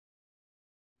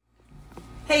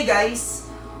Hey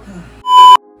guys!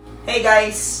 Hey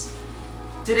guys!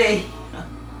 Today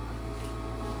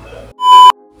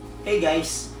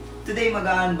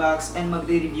mag-unbox and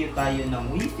magre-review tayo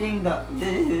ng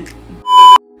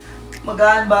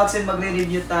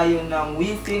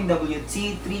Wiefeng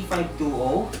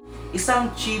WT3520,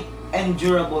 isang cheap and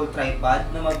durable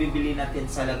tripod na mabibili natin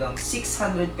sa halagang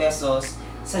 600 pesos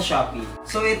sa Shopee.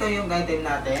 So ito yung item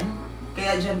natin,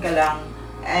 kaya dyan ka lang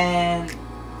and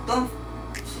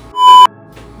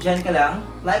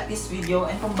like this video,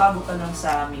 and kung bago ka lang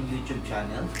sa aming YouTube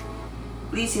channel,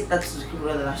 please hit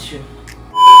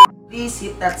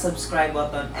that subscribe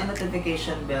button and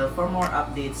notification bell for more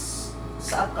updates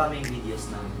sa upcoming videos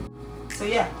namin. So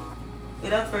yeah,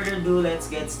 without further ado, let's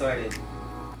get started.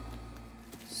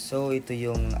 So ito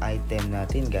yung item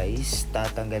natin guys,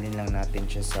 tatanggalin lang natin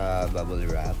siya sa bubble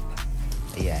wrap.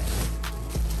 Ayan.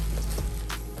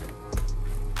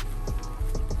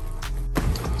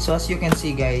 So as you can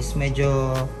see guys,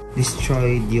 medyo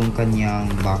destroyed yung kanyang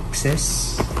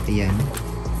boxes. Ayan.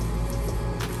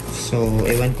 So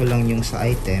ewan ko lang yung sa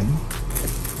item.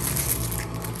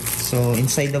 So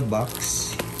inside the box,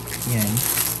 ayan,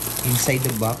 inside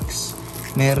the box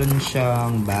meron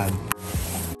siyang bag.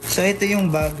 So ito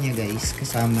yung bag niya guys,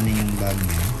 kasama na yung bag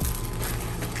niya.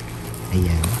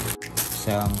 Ayan,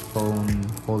 isang phone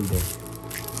holder.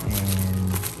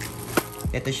 And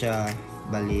ito siya,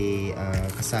 bali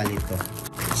kasali to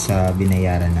sa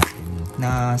binayaran natin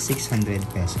na 600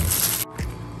 pesos.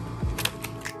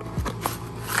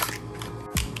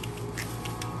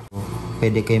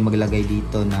 Pwede kayo maglagay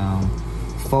dito ng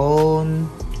phone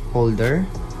holder,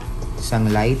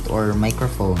 isang light or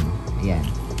microphone. Ayan,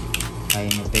 kaya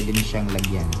nyo, pwede nyo siyang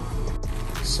lagyan.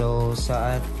 So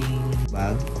sa ating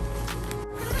bag,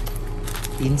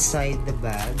 inside the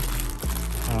bag,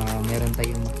 meron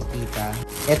tayong makikita.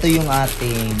 Ito yung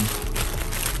ating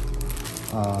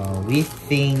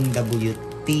Wiefeng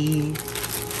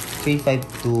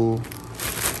WT3520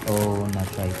 na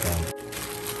tripod.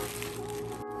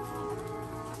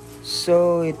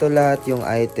 So ito lahat yung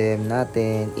item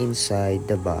natin inside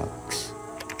the box.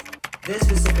 The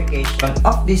specification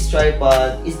of this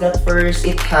tripod is that first,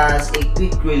 it has a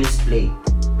quick release plate.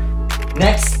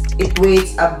 Next, it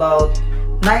weighs about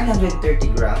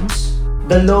 930 grams.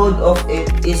 The load of it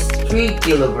is 3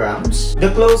 kilograms.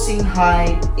 The closing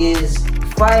height is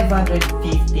 550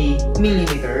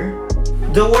 millimeter.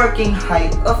 The working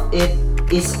height of it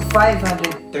is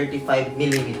 535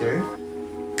 millimeter.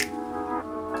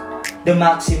 The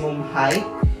maximum height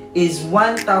is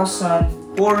 1,400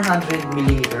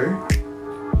 millimeter.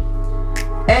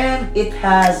 And it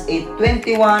has a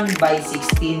 21 by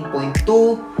 16.2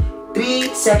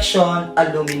 3-section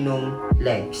aluminum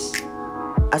legs.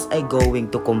 As I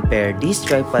going to compare this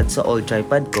tripod sa old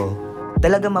tripod ko,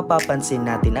 talaga mapapansin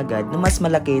natin agad na mas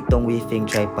malaki itong Wiefeng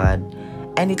tripod,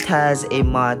 and it has a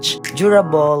much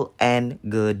durable and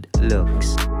good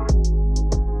looks.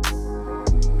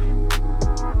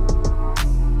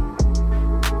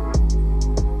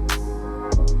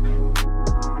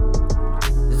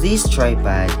 This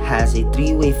tripod has a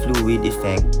 3-way fluid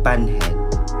effect pan head.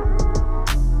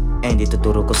 And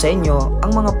ituturo ko sa inyo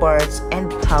ang mga parts and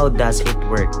how does it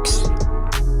works.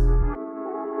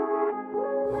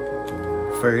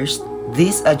 First,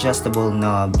 this adjustable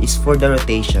knob is for the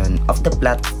rotation of the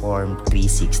platform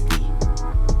 360.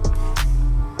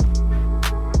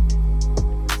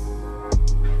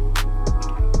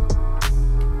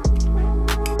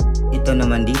 Ito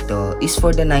naman dito is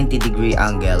for the 90-degree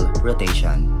angle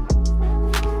rotation.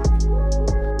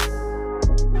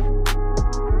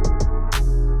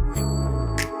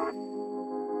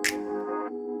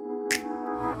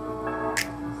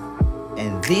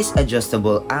 And this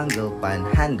adjustable angle pan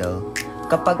handle,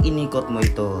 kapag inikot mo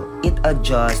ito, it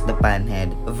adjusts the pan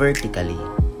head vertically.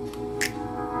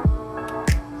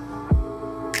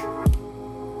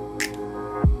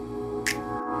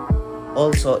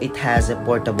 Also, it has a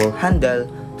portable handle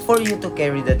for you to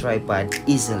carry the tripod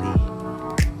easily.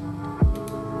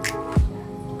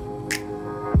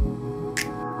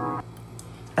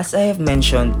 As I have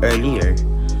mentioned earlier,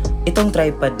 itong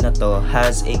tripod na to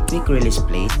has a quick release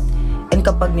plate. And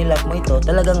kapag nilock mo ito,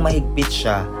 talagang mahigpit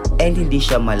siya and hindi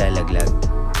siya malalaglag.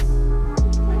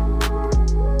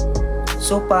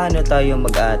 So paano tayo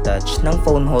mag-attach ng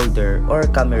phone holder or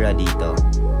camera dito?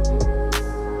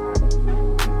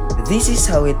 This is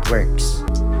how it works.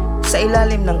 Sa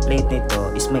ilalim ng plate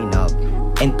nito is may knob.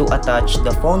 And to attach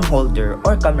the phone holder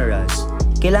or cameras,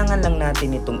 kailangan lang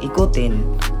natin itong ikutin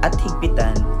at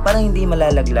higpitan para hindi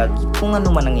malalaglag kung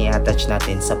ano man ang i-attach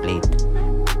natin sa plate.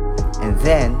 And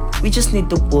then, we just need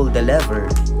to pull the lever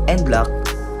and lock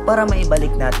para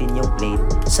maibalik natin yung plate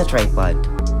sa tripod.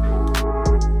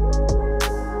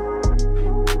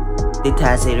 It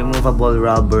has a removable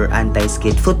rubber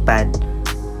anti-skid footpad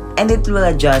and it will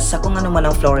adjust sa kung ano man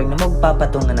ang flooring na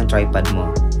magpapatungan ng tripod mo.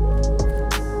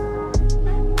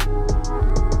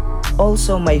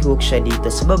 Also, may hook siya dito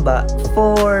sa baba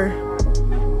for...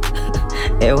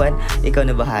 Ewan, ikaw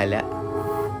na bahala.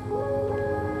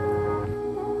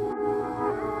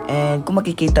 And kung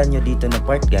makikita nyo dito na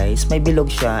part guys, may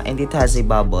bilog siya and it has a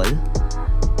bubble.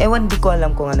 Ewan, di ko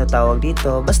alam kung ano tawag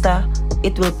dito, basta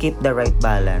it will keep the right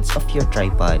balance of your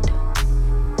tripod.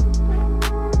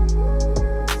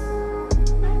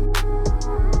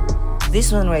 This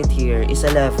one right here is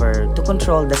a lever to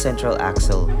control the central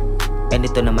axle. And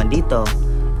ito naman dito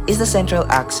is the central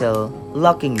axle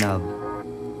locking knob.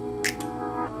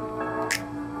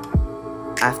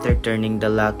 After turning the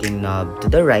locking knob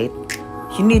to the right,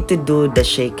 you need to do the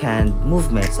shake hand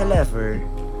movement sa lever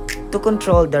to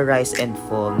control the rise and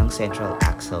fall ng central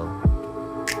axle.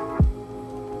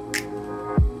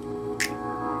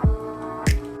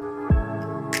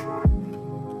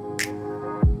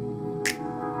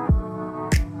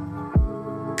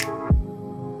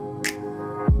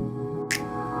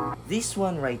 This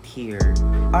one right here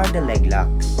are the leg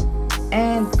locks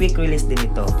and quick release din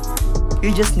ito.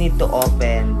 You just need to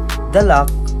open the lock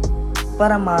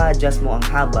para ma-adjust mo ang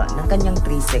haba ng kanyang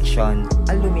 3-section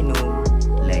aluminum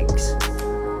legs.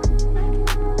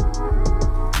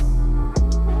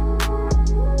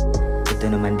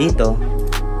 Ito naman dito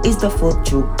is the foot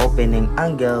tube opening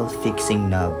angle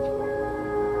fixing knob.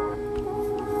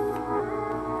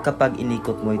 Kapag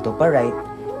inikot mo ito pa right,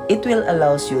 it will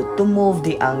allows you to move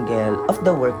the angle of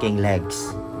the working legs.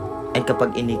 And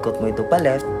kapag inikot mo ito pa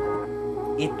left,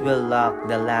 it will lock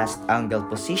the last angle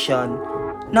position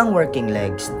ng working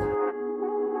legs.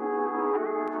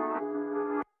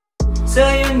 So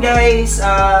yun guys,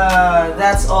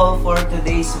 that's all for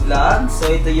today's vlog. So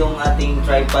ito yung ating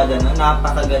tripod,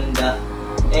 napakaganda.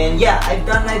 And yeah, I've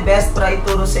done my best para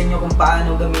ituro sa inyo kung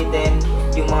paano gamitin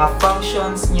yung mga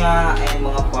functions niya and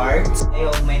mga parts. I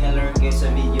hope may na-learn kayo sa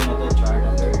video na to, char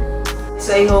na learn.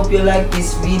 So I hope you like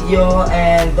this video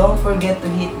and don't forget to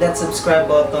hit that subscribe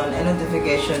button and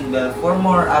notification bell for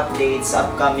more updates sa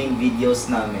upcoming videos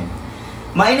namin.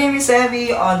 My name is Evie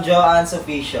on JOAN'S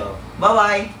Official.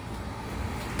 Bye-bye!